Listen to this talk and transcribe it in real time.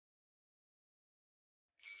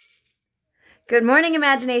Good morning,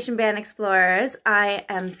 Imagination Band Explorers. I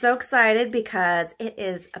am so excited because it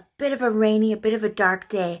is a bit of a rainy, a bit of a dark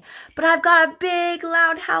day, but I've got a big,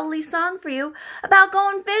 loud, howly song for you about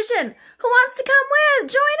going fishing. Who wants to come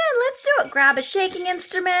with? Join in. Let's do it. Grab a shaking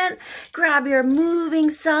instrument, grab your moving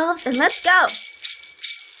self, and let's go.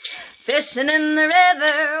 Fishing in the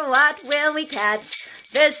river, what will we catch?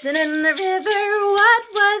 Fishing in the river, what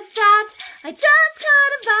was that? I just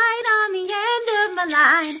caught a bite on the end of my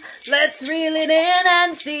line. Let's reel it in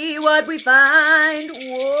and see what we find.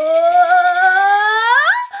 Whoa!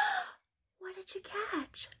 What did you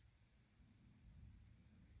catch?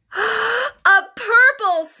 A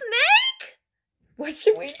purple snake? What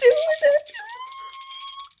should we do with it?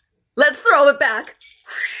 Let's throw it back.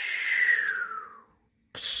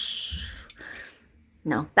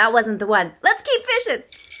 No, that wasn't the one. Let's keep fishing.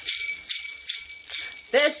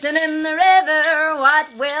 Fishing in the river, what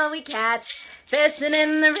will we catch? Fishing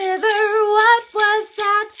in the river, what was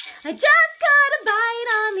that? I just caught a bite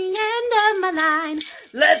on the end of my line.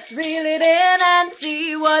 Let's reel it in and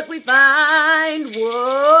see what we find.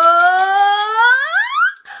 Whoa!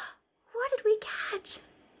 What did we catch?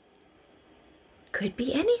 Could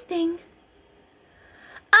be anything.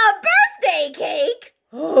 A birthday cake!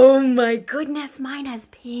 Oh my goodness, mine has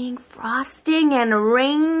pink frosting and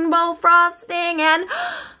rainbow frosting and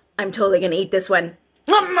I'm totally gonna eat this one.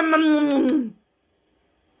 Oh,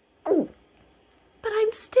 but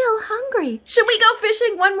I'm still hungry. Should we go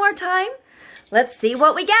fishing one more time? Let's see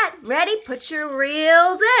what we get. Ready? Put your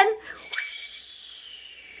reels in.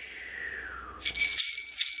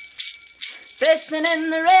 Fishing in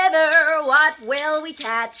the river, what will we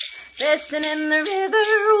catch? Fishing in the river,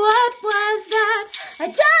 what was that? I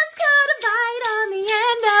just caught a bite on the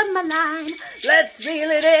end of my line. Let's reel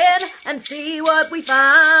it in and see what we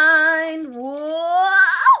find. Whoa!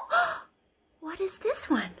 What is this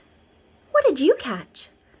one? What did you catch?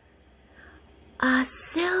 A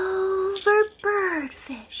silver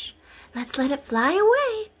birdfish. Let's let it fly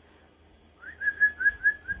away.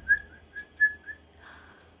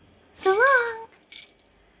 So long.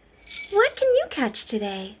 What can you catch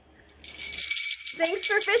today? Thanks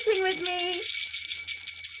for fishing with me.